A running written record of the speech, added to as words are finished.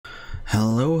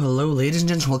Hello, ladies and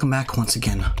gents, welcome back once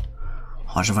again.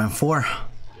 HOI4.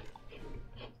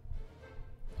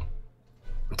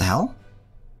 What the hell?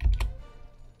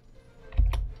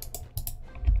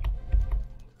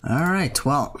 Alright,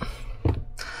 well, I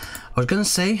was gonna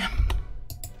say,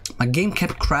 my game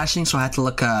kept crashing, so I had to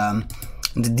look in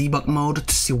the debug mode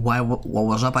to see what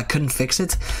was up. I couldn't fix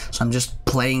it, so I'm just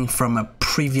playing from a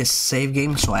previous save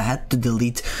game, so I had to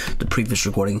delete the previous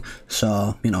recording.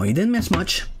 So, you know, you didn't miss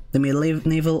much. They made a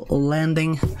naval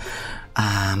landing.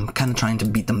 I'm kind of trying to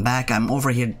beat them back. I'm over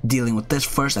here dealing with this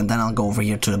first, and then I'll go over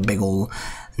here to the big old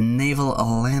naval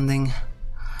landing.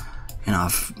 You know,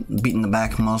 I've beaten them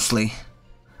back mostly.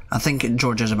 I think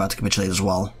Georgia's about to capitulate as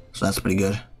well, so that's pretty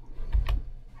good.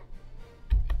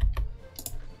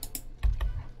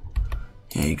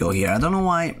 Here you go here. I don't know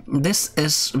why. This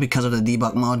is because of the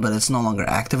debug mode, but it's no longer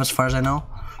active as far as I know,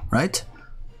 right?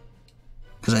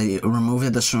 Because I removed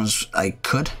it as soon as I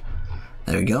could.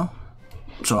 There we go.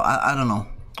 So I don't know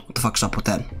what the fuck's up with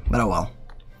that, but oh well.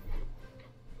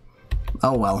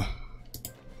 Oh well.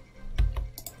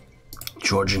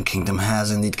 Georgian Kingdom has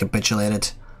indeed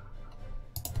capitulated.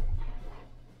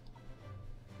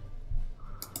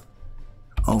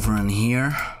 Over in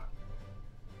here.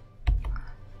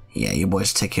 Yeah, you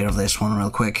boys take care of this one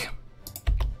real quick.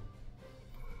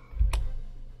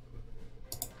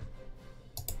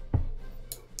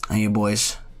 And you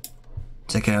boys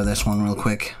take care of this one real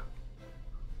quick.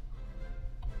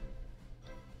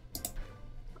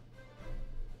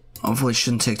 Hopefully it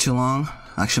shouldn't take too long.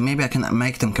 Actually, maybe I can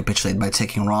make them capitulate by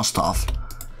taking Rostov.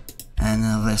 And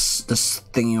this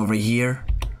thingy over here.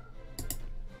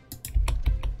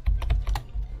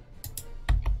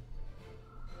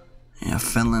 Yeah,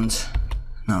 Finland,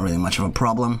 not really much of a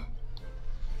problem.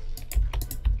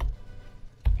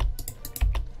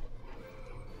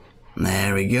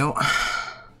 There we go.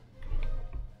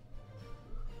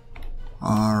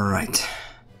 All right.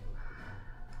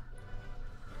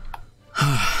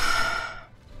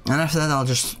 And after that, I'll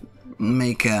just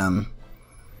make no,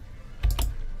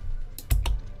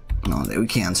 we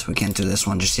can't do this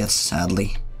one just yet,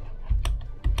 sadly.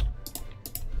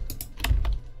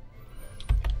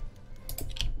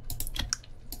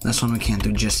 This one we can't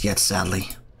do just yet, sadly.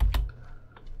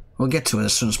 We'll get to it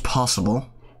as soon as possible.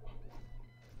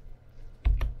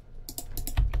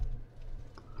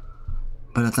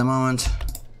 But at the moment,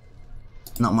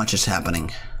 not much is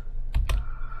happening.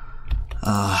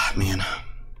 Ah, man.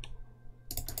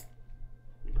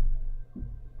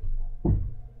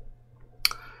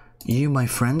 You, my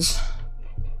friends,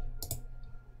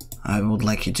 I would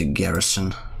like you to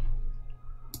garrison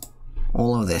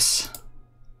all of this.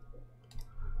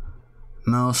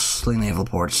 Mostly naval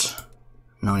ports.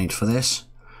 No need for this,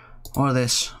 or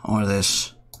this, or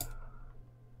this,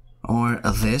 or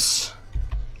this.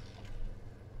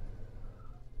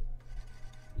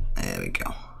 There we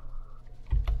go.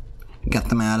 Got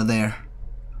them out of there.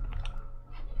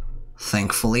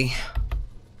 Thankfully.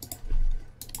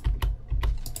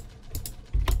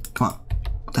 Come on.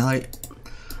 What the hell are you?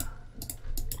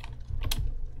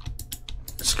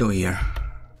 Let's go here.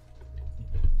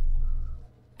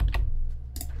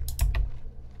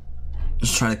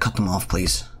 Just try to cut them off,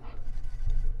 please.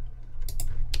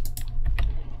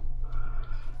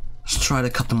 Just try to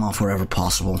cut them off wherever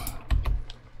possible.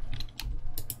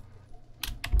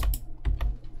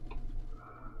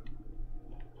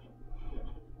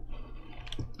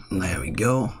 There we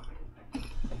go.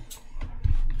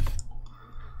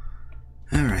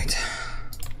 All right.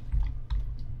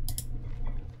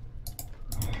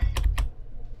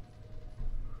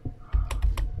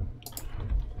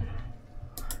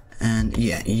 And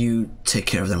yeah, you take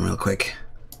care of them real quick.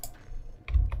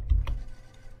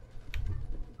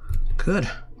 Good.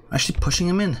 Actually pushing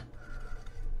them in.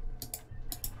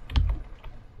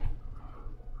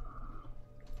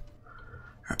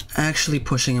 Actually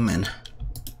pushing them in.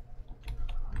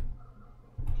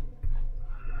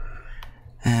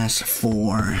 As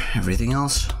for everything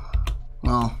else,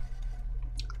 well,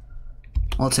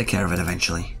 we'll take care of it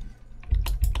eventually.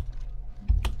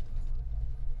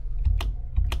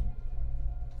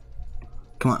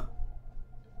 Come on.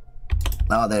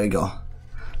 Oh, there we go.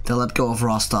 They let go of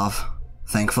Rostov,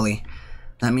 thankfully.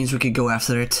 That means we could go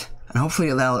after it, and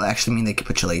hopefully that'll actually mean they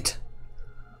capitulate.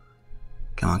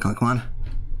 Come on, come on, come on.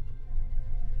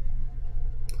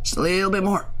 Just a little bit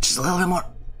more. Just a little bit more.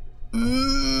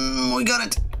 We got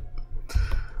it.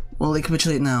 Will they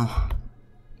capitulate now?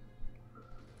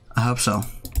 I hope so.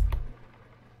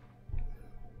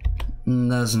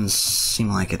 Doesn't seem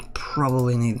like it.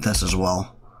 Probably need this as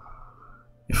well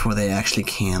before they actually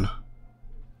can.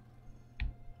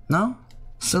 No?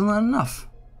 Still not enough.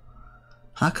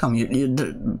 How come?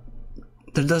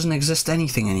 There doesn't exist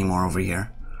anything anymore over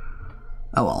here.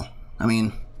 Oh well. I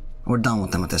mean, we're done with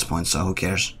them at this point, so who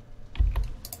cares?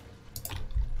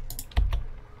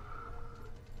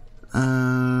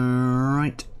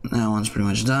 Right. That one's pretty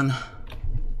much done.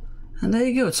 And there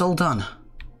you go, it's all done.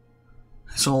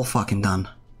 It's all fucking done.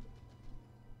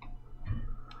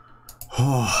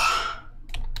 Oh.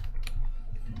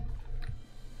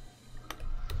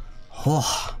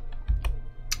 Oh.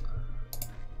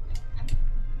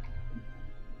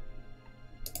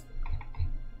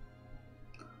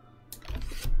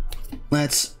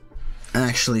 Let's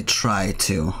actually try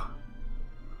to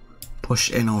push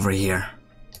in over here.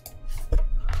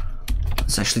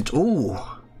 Let's actually... Ooh!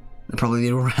 They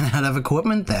probably ran out of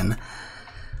equipment then.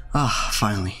 Ah,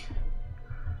 finally.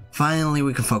 Finally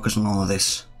we can focus on all of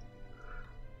this.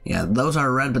 Yeah, those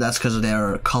are red, but that's because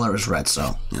their color is red,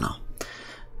 so, you know.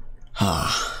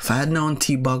 If I had known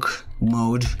T-Bug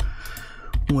mode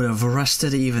would have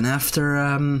rested even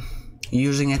after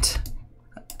using it.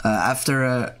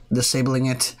 After disabling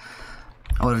it,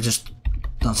 I would have just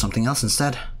done something else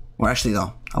instead. Or actually,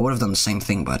 though, I would have done the same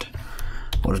thing, but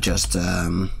I would have just...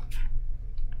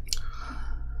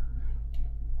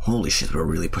 Holy shit, we're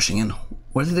really pushing in.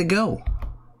 Where did they go?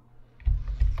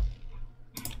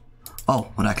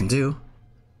 Oh, what I can do...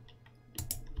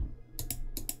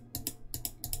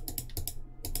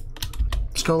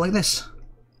 Let's go like this.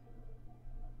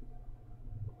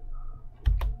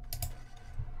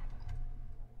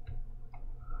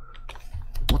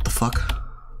 What the fuck?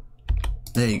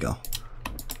 There you go.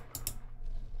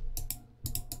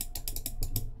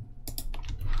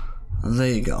 There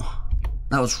you go.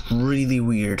 That was really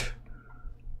weird.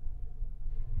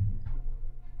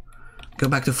 Go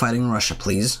back to fighting Russia,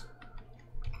 please.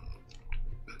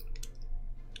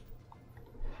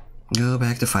 Go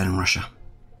back to fighting Russia.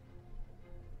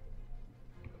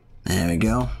 There we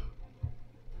go.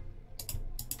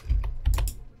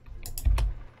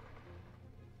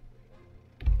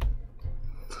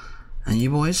 And you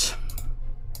boys?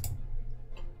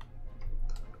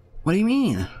 What do you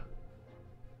mean?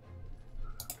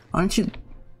 Aren't you...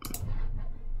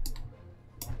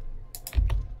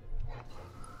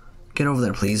 Get over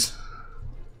there, please.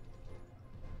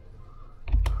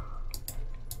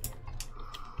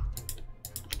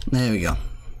 There we go.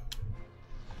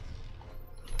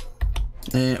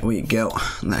 There we go.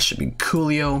 And that should be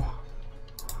coolio.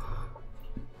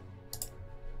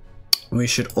 We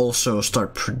should also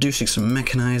start producing some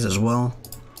mechanized as well.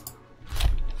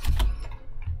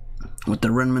 With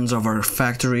the remnants of our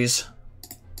factories.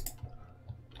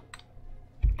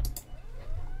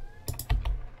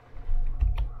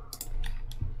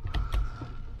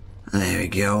 There we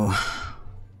go.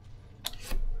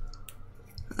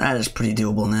 That is pretty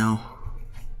doable now.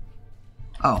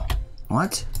 Oh,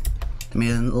 what? They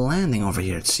made a landing over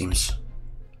here, it seems.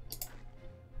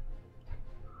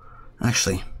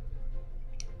 Actually,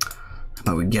 how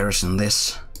about we garrison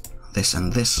this,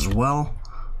 and this as well?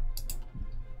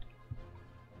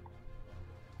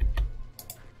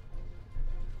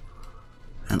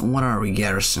 And what are we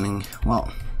garrisoning?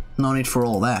 Well, no need for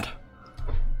all that.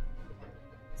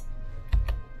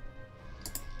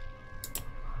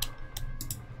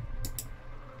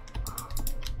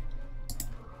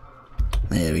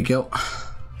 There we go.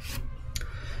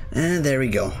 And there we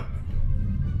go.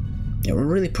 Yeah, we're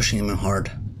really pushing him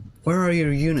hard. Where are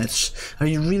your units? Are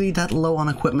you really that low on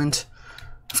equipment?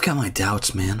 I've got my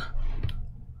doubts, man.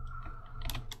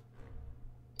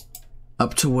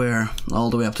 Up to where? All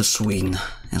the way up to Sweden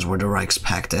is where the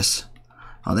Reichspakt is.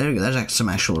 Oh, there you go. There's some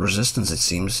actual resistance, it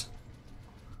seems.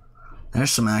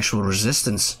 There's some actual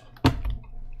resistance.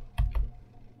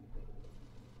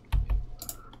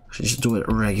 Should just do it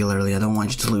regularly. I don't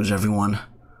want you to lose everyone.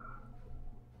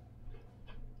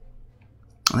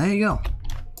 There you go.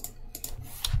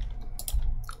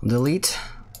 Delete.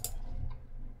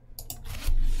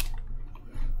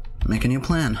 Make a new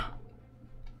plan.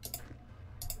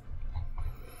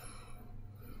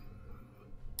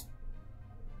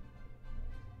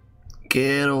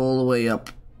 Get all the way up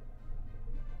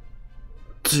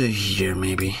to here,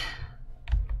 maybe.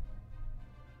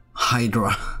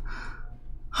 Hydra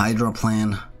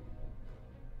plan.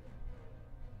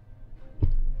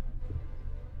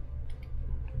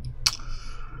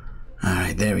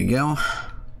 Alright, there we go.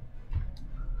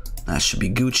 That should be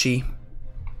Gucci.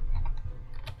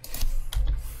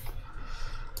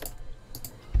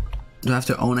 Do I have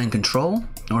to own and control?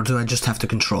 Or do I just have to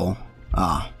control?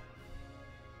 Ah.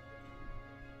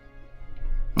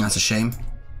 That's a shame.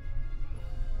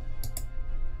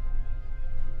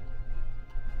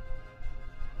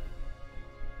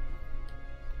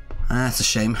 That's a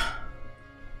shame.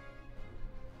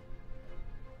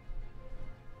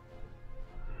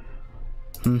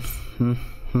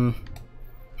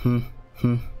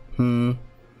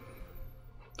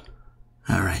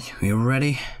 Alright, we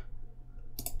ready?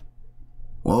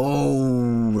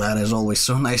 Whoa, that is always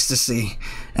so nice to see.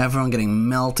 Everyone getting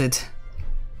melted.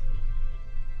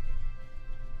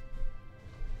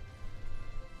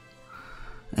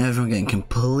 Everyone getting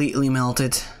completely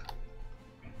melted.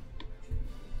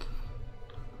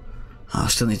 I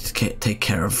still need to take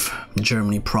care of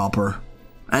Germany proper.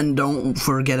 And don't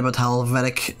forget about the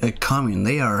Helvetic Commune.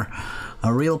 They are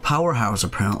a real powerhouse,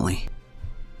 apparently.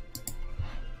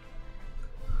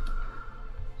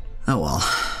 Oh well.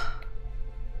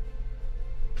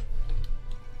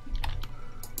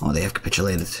 Oh, they have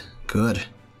capitulated. Good.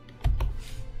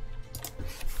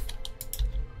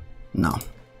 No.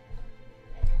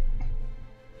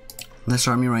 This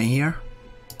army right here.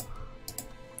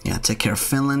 Yeah, take care of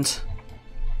Finland.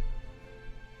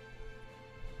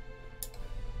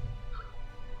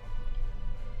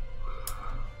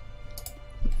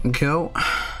 Go.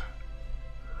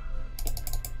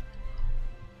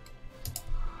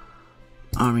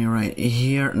 Army right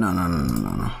here.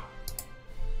 No.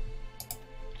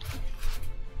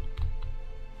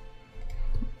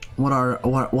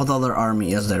 What other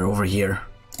army is there over here?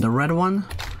 The red one?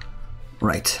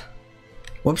 Right.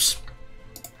 Whoops.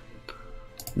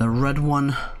 The red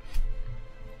one.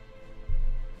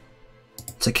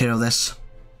 Take care of this.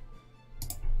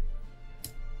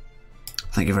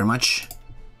 Thank you very much.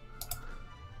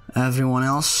 Everyone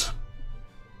else,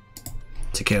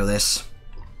 take care of this.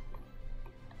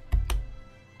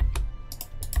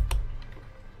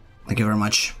 Thank you very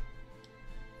much.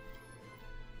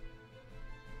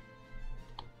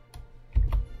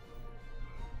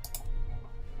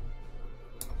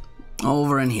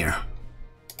 Over in here.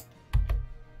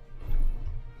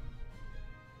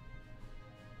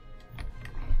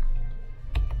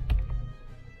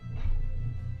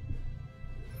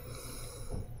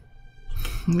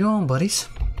 Go on, buddies.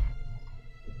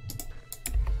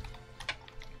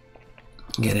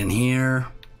 Get in here.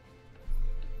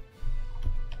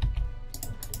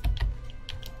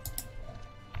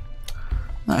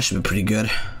 That should be pretty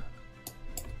good.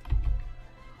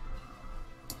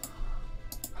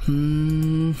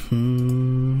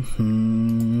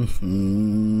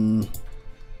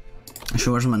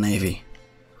 Actually, where's my navy?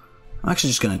 I'm actually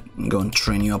just gonna go and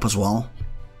train you up as well.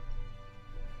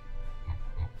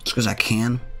 Just because I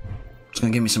can. It's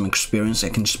gonna give me some experience. I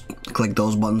can just click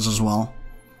those buttons as well.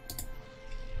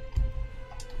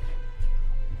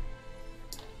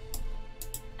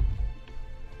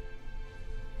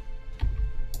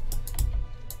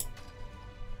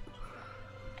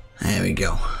 There we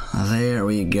go. There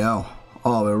we go.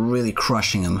 Oh, we're really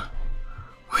crushing him.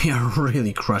 We are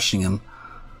really crushing him.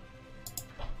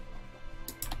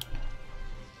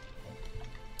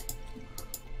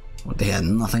 Well, they had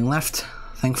nothing left,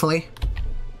 thankfully.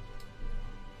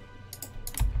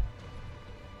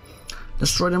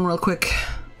 Destroy them real quick.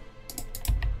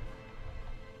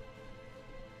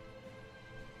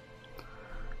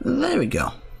 There we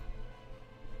go.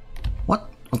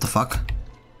 What? What the fuck?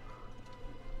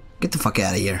 Get the fuck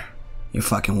out of here, you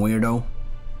fucking weirdo.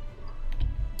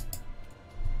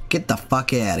 Get the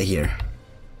fuck out of here.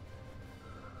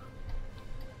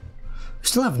 We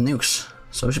still have nukes,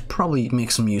 so we should probably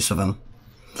make some use of them.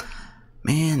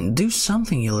 Man, do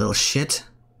something, you little shit.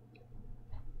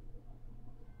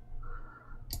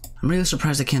 I'm really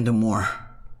surprised I can't do more.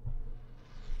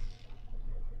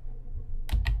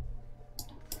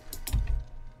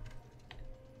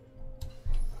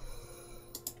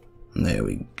 There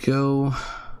we go.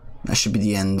 That should be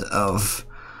the end of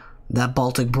that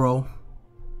Baltic, bro.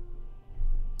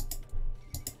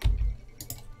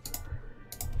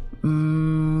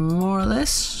 More or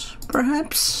less,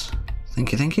 perhaps.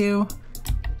 Thank you, thank you.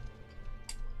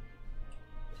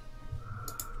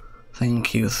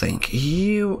 Thank you, thank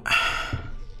you.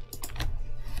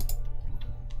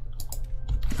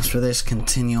 As for this,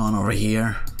 continue on over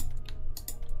here.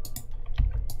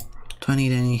 Do I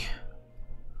need any?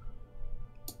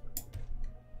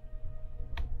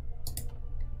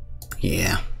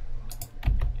 Yeah.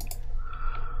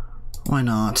 Why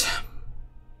not?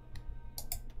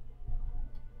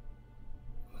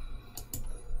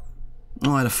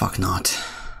 Why the fuck not?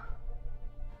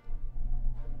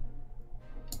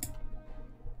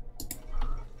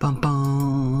 Bum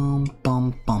bum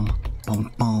bum bum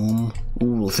bum bum.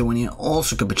 Ooh, Lithuania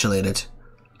also capitulated.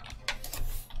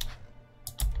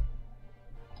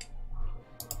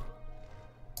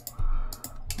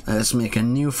 Let's make a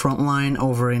new front line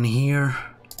over in here.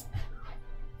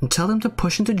 and tell them to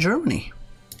push into Germany.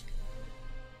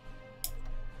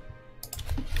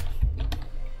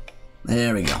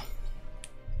 There we go.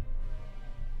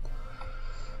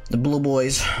 The blue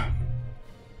boys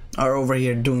are over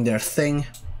here doing their thing.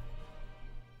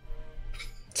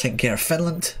 Taking care of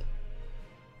Finland.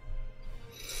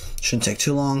 Shouldn't take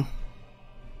too long.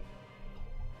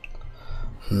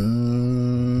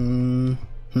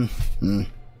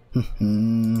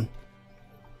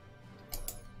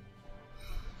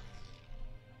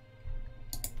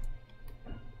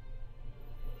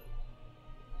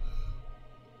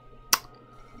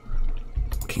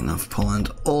 King of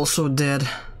Poland also dead.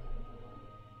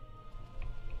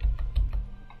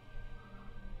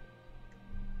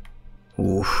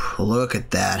 Ooh, look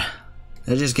at that.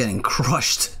 They're just getting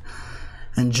crushed.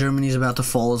 And Germany's about to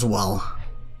fall as well.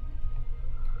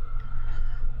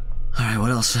 Alright,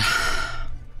 what else?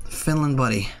 Finland,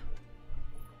 buddy,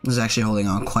 is actually holding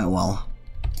on quite well.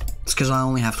 It's because I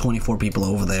only have 24 people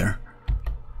over there.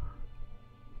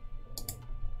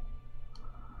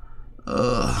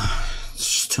 Ugh,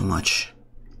 it's just too much.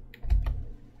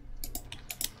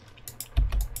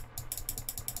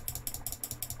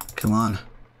 Come on.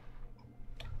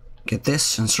 Get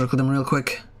this and circle them real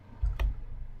quick.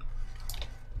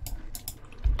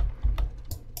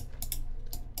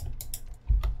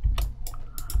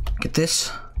 Get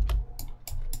this.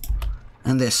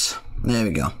 And this. There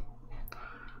we go.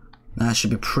 That should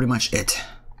be pretty much it.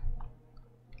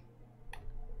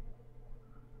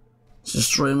 Let's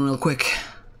destroy them real quick.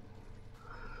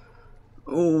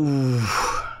 Ooh.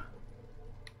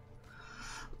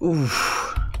 Ooh.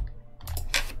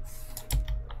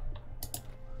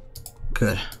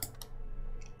 Good.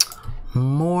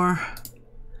 More.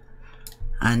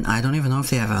 And I don't even know if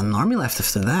they have an army left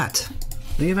after that.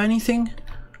 Do you have anything?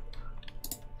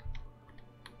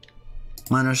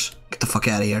 Miners, get the fuck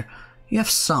out of here. You have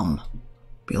some.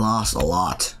 We lost a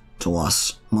lot to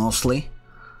us, mostly.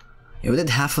 Yeah, we did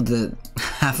half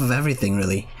of everything,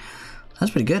 really.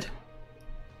 That's pretty good.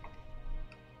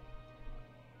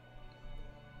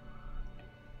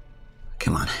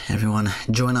 Come on, everyone,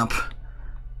 join up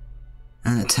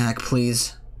and attack,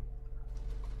 please.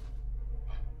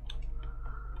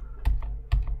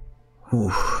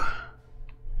 Whew.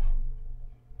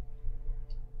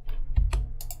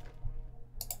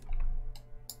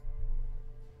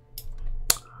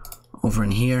 Over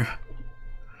in here.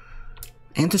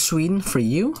 Into Sweden for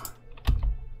you?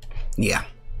 Yeah.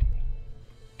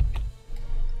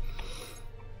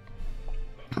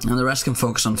 And the rest can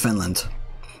focus on Finland.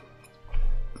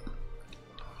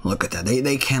 Look at that.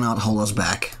 They cannot hold us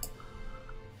back.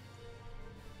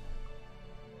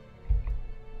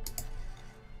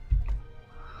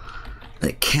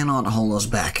 They cannot hold us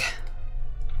back.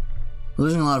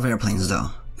 Losing a lot of airplanes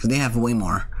though, because they have way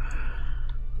more.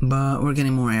 But we're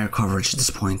getting more air coverage at this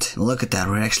point. Look at that,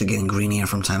 we're actually getting green air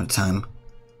from time to time.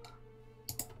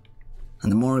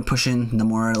 And the more we push in, the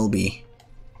more it'll be.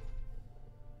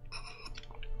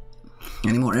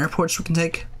 Any more airports we can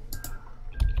take?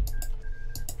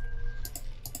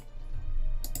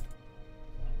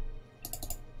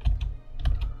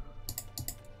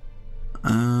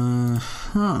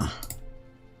 Huh.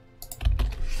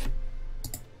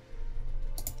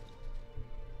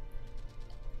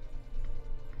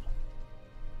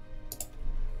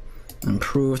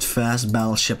 Improved fast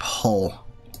battleship hull.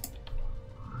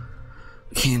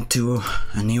 Can't do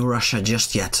a new Russia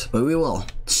just yet, but we will.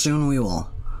 Soon we will.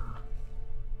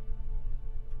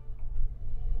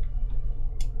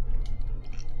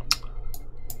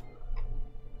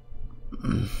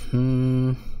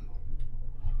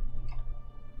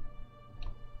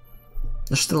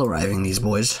 They're still arriving, these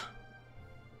boys.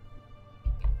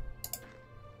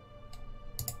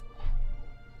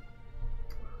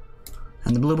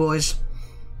 And the blue boys,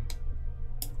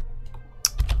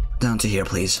 down to here,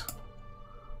 please.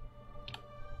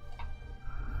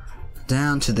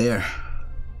 Down to there.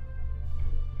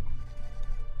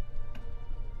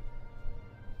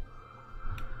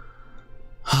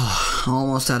 Oh,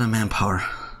 almost out of manpower.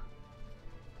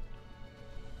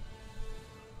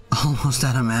 Almost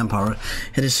out of manpower.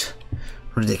 It is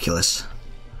ridiculous.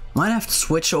 Might have to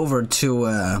switch over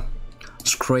to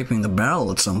scraping the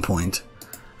barrel at some point.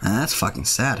 And that's fucking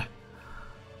sad.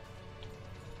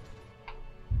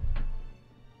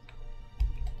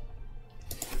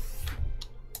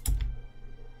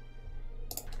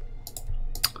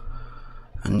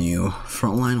 A new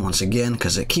front line once again,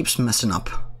 because it keeps messing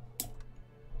up.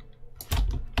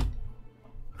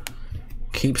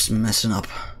 Keeps messing up.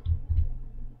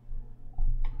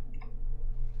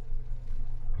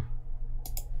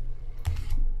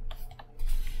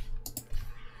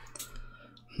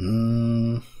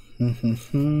 Yeah,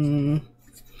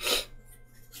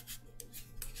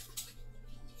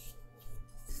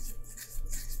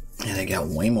 they got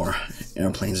way more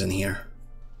airplanes in here.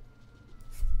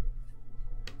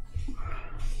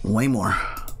 Way more.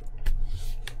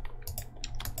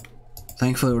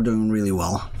 Thankfully, we're doing really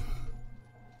well.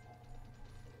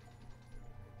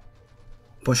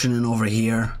 Pushing in over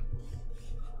here.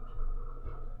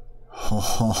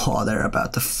 Oh, they're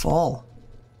about to fall.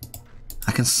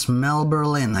 I can smell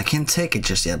Berlin. I can't take it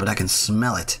just yet, but I can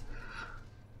smell it.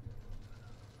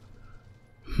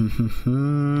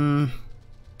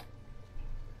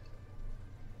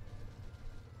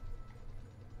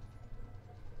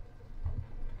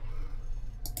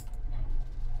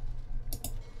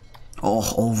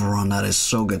 Oh, overrun, that is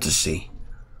so good to see.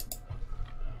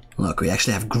 Look, we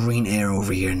actually have green air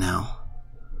over here now.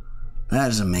 That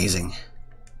is amazing.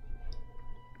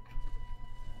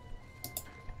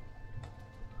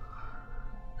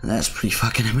 That's pretty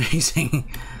fucking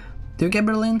amazing. Do we get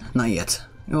Berlin? Not yet.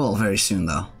 We will very soon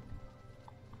though.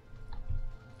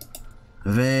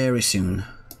 Very soon.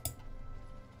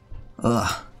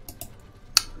 Ugh.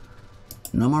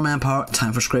 No more manpower.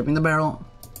 Time for scraping the barrel.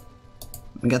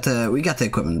 We got the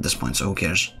equipment at this point, so who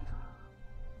cares?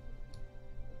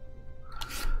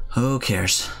 Who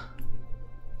cares?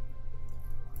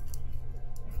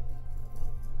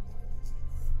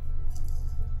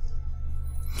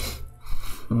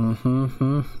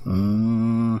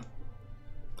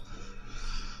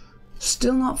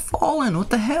 Still not falling. What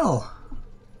the hell?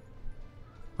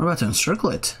 We're about to encircle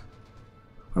it.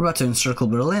 We're about to encircle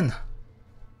Berlin.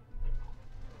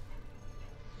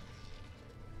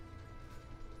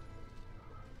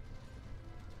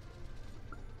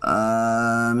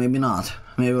 Maybe not.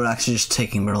 Maybe we're actually just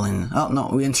taking Berlin. Oh, no,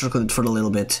 we encircled it for a little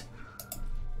bit.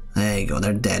 There you go,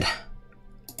 they're dead.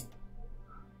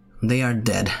 They are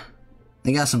dead.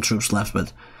 They got some troops left,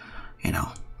 but, you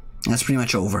know, that's pretty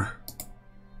much over.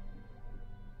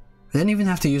 We didn't even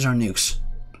have to use our nukes.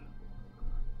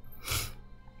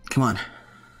 Come on.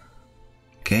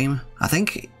 Game. I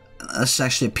think this is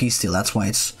actually a peace deal, that's why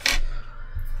it's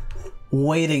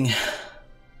waiting.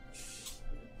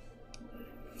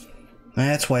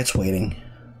 That's why it's waiting.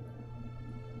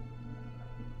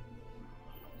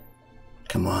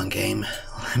 Come on, game.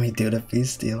 Let me do the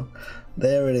peace deal.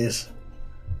 There it is.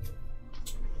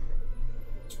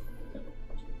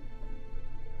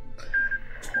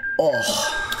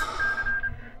 Oh.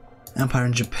 Empire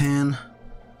in Japan.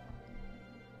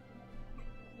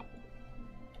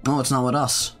 No, it's not with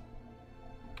us.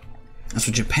 That's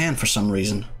with Japan for some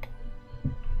reason.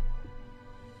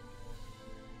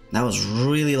 That was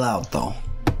really loud though.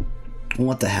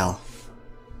 What the hell?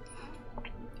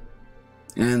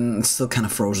 And it's still kind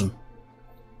of frozen.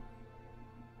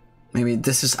 Maybe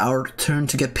this is our turn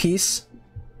to get peace?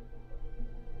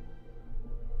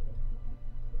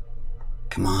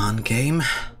 Come on, game.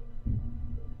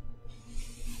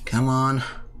 Come on.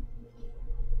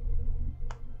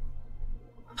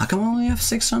 How come we only have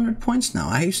 600 points now?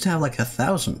 I used to have like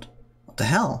 1,000. What the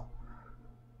hell?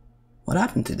 What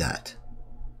happened to that?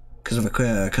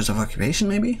 Because of occupation,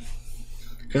 maybe?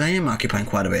 Because I am occupying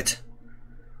quite a bit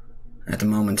at the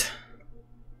moment.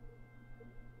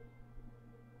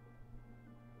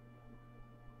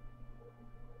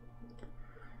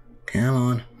 Come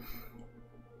on.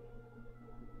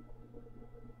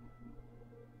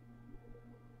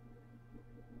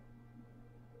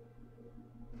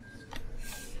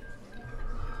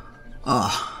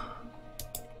 Ah. Oh.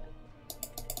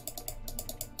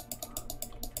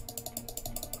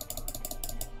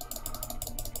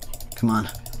 Come on.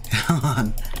 Come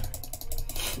on.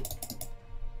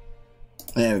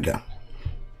 There we go.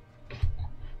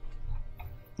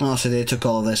 Oh, so they took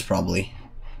all of this, probably.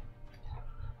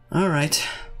 Alright.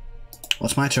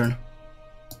 What's my turn?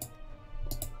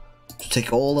 To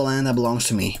take all the land that belongs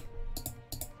to me.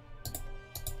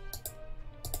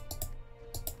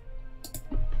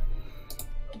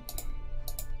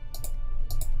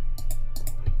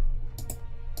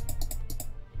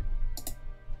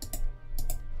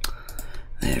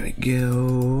 There we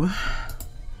go.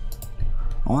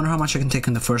 I wonder how much I can take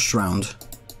in the first round.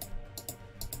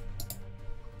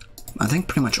 I think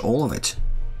pretty much all of it.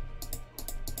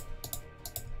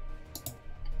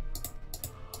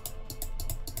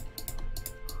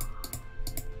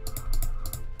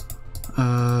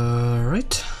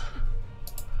 Right.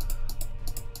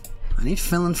 I need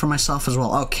Finland for myself as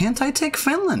well. Oh, can't I take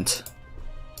Finland?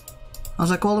 I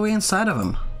was like all the way inside of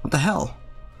him. What the hell?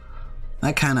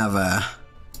 That kind of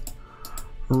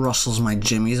rustles my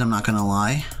jimmies, I'm not gonna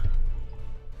lie.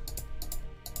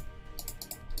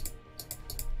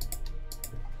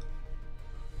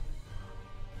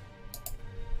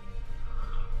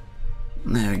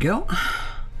 There we go.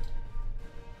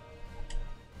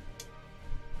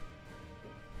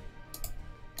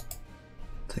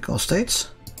 Take all states.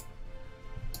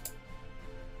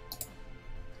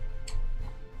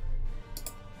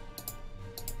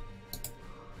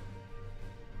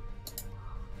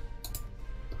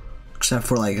 Except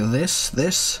for like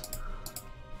this.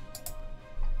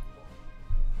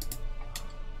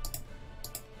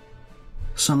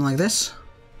 Something like this.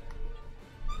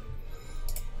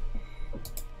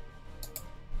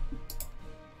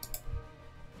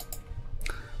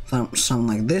 Something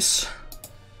like this.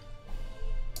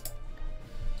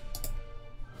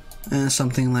 And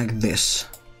something like this.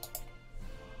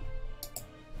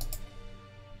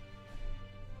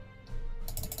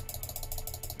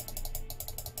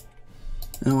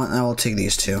 You know what? I will take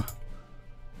these two.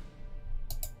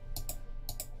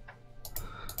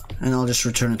 And I'll just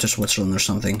return it to Switzerland or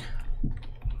something.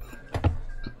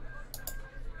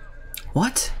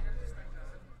 What?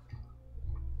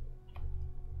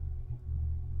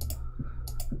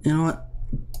 You know what?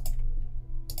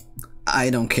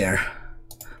 I don't care.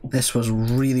 This was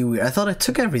really weird. I thought I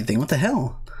took everything. What the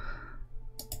hell?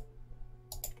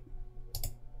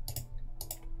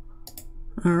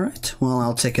 Alright, well,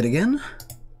 I'll take it again.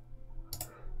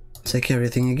 Take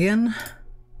everything again.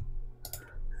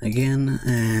 Again,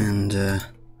 and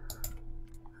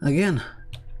again.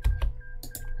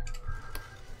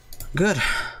 Good.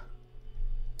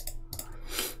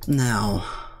 Now,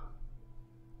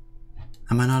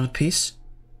 am I not at peace?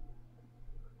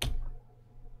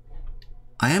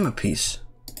 I am at peace.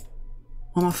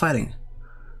 What am I fighting?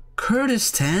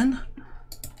 Kurdistan?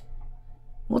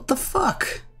 What the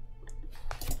fuck?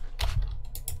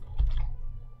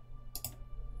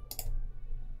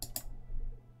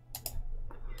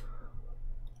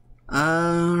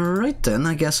 Right then,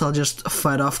 I guess I'll just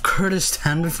fight off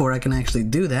Kurdistan before I can actually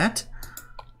do that.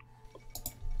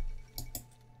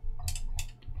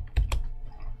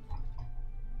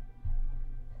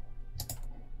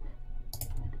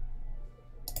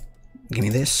 Give me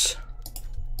this.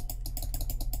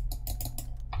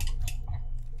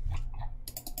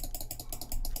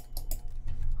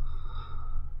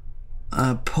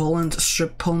 Poland,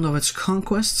 strip Poland of its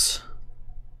conquests.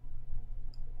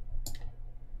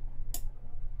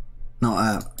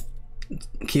 No,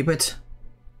 keep it.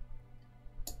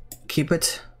 Keep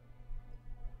it.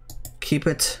 Keep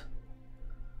it.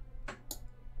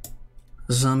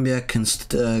 Zambia can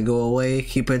go away.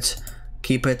 Keep it.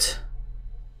 Keep it.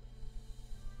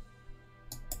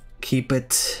 Keep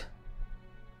it.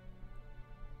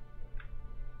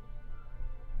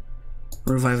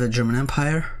 Revive the German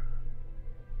Empire.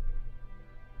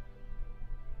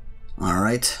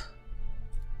 Alright.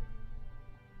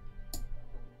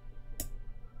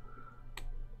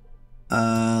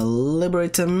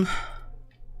 Liberate them.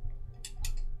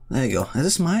 There you go. Is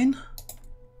this mine?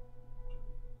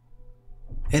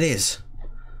 It is.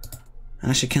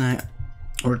 Actually, can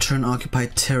I return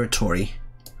occupied territory?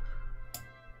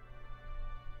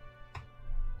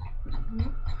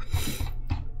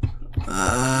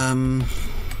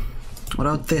 What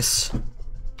about this?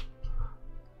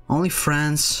 Only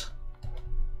France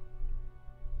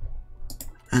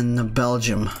and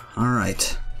Belgium.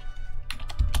 Alright.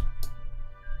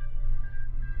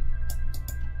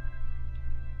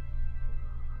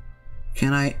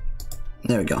 Can I?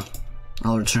 There we go.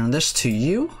 I'll return this to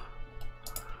you.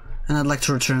 And I'd like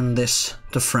to return this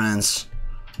to France.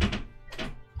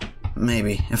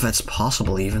 Maybe, if that's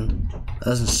possible even. That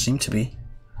doesn't seem to be.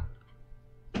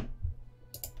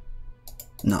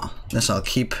 No, this I'll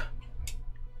keep.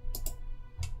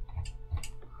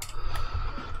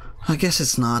 I guess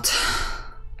it's not.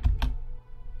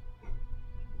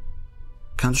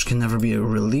 Countries can never be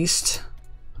released.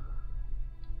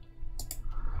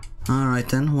 Alright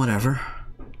then, whatever.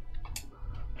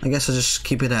 I guess I'll just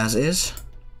keep it as is.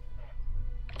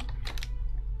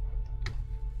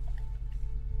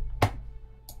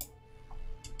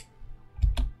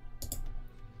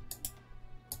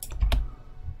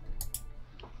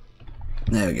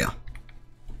 There we go.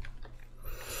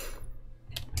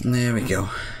 There we go.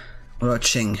 What about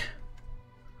Qing?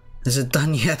 Is it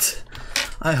done yet?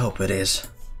 I hope it is.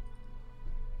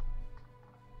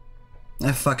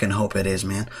 I fucking hope it is,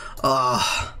 man.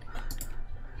 Oh.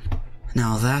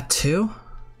 Now that too?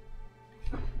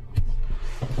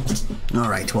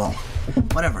 Alright, well,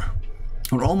 whatever.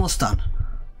 We're almost done.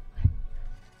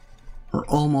 We're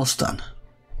almost done.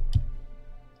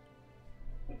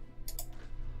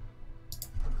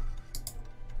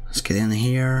 Let's get in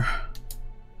here.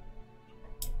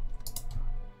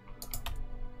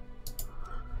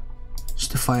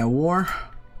 Justify a war.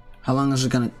 How long is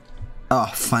it gonna... Oh,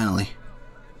 finally.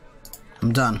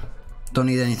 I'm done. Don't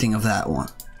need anything of that one.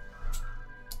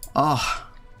 Oh.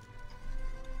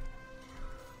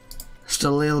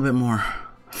 Still a little bit more.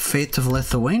 Fate of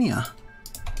Lithuania.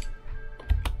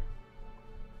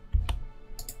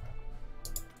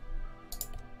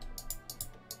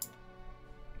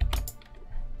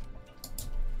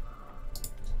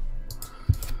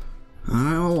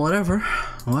 Alright, well, whatever.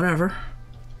 Whatever.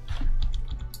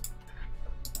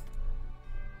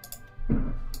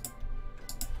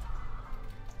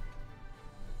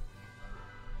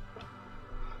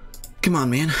 Come on,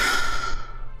 man.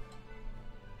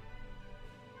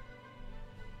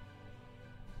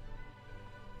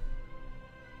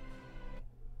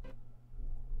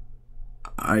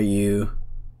 Are you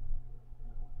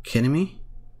kidding me?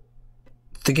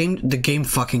 The game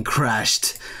fucking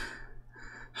crashed.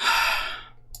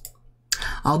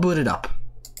 I'll boot it up.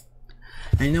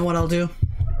 And you know what I'll do?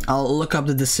 I'll look up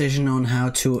the decision on how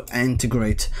to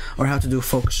integrate or how to do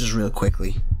focuses real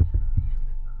quickly.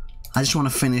 I just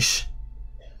want to finish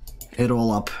it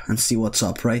all up and see what's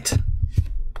up, right?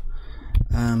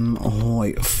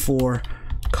 HOI4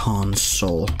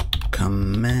 console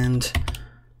command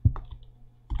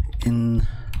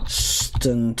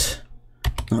instant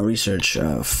not research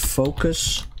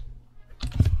focus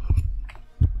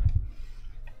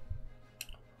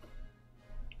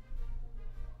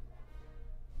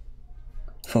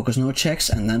focus no checks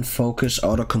and then focus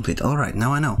autocomplete. All right,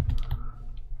 now I know.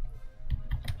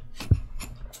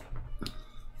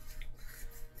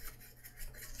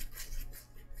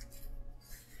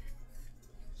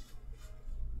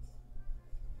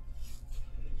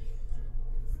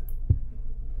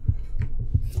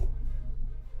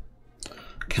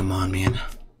 Come on, man.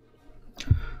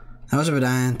 That was a bit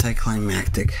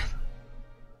anticlimactic.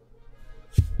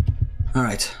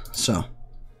 Alright, so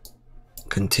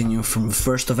continue from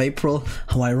 1st of April.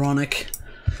 How ironic,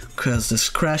 because this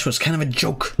crash was kind of a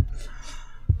joke.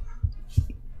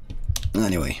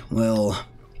 Anyway, we'll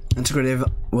integrate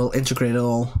it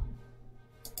all.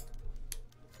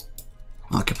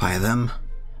 Occupy them.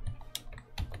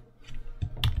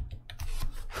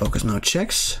 Focus no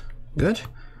checks. Good.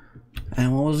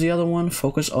 And what was the other one?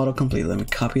 Focus autocomplete. Let me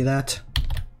copy that.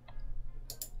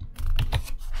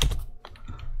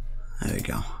 There we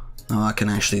go. Now I can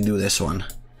actually do this one.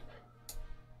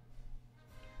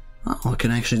 Oh, I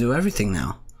can actually do everything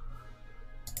now.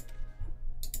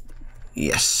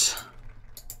 Yes.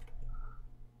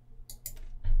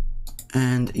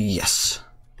 And yes.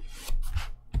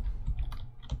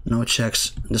 No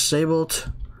checks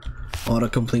disabled.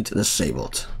 Autocomplete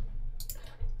disabled.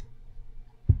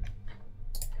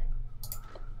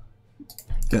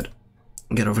 Good.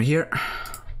 Get over here.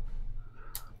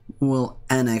 We'll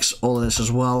annex all of this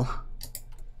as well.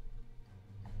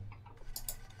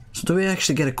 So do we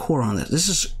actually get a core on this?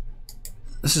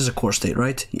 This is a core state,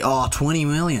 right? Oh, 20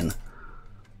 million.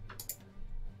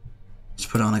 Let's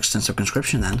put on extensive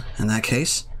conscription then, in that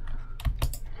case.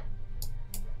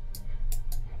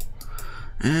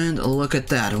 And look at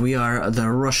that. We are the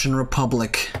Russian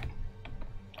Republic.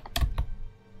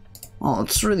 Well,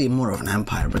 it's really more of an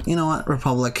empire, but you know what?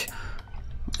 Republic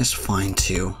is fine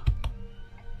too.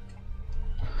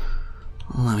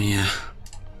 Let me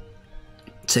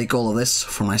take all of this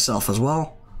for myself as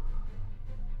well.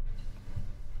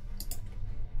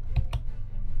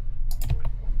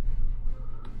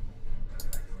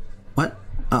 What?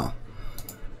 Oh.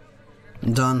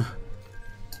 Done.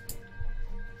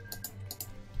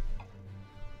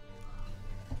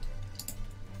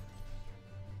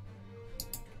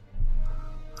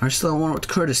 I still want with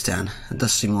Kurdistan. It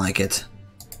does seem like it.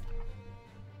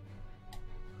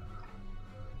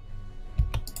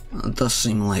 It does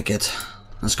seem like it.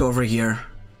 Let's go over here.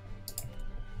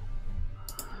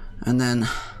 And then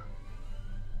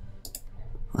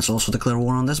let's also declare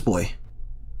war on this boy.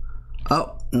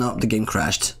 Oh, no, the game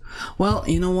crashed. Well,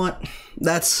 you know what?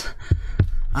 I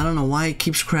don't know why it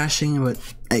keeps crashing, but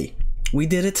hey, we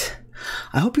did it.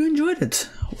 I hope you enjoyed it.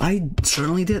 I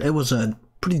certainly did. It was a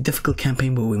pretty difficult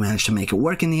campaign, but we managed to make it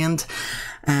work in the end.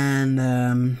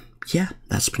 And yeah,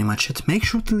 that's pretty much it. Make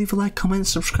sure to leave a like, comment,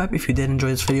 subscribe if you did enjoy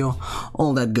this video,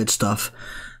 all that good stuff.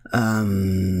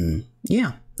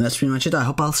 Yeah, that's pretty much it. I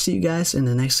hope I'll see you guys in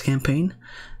the next campaign,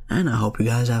 and I hope you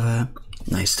guys have a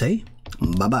nice day.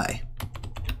 Bye bye.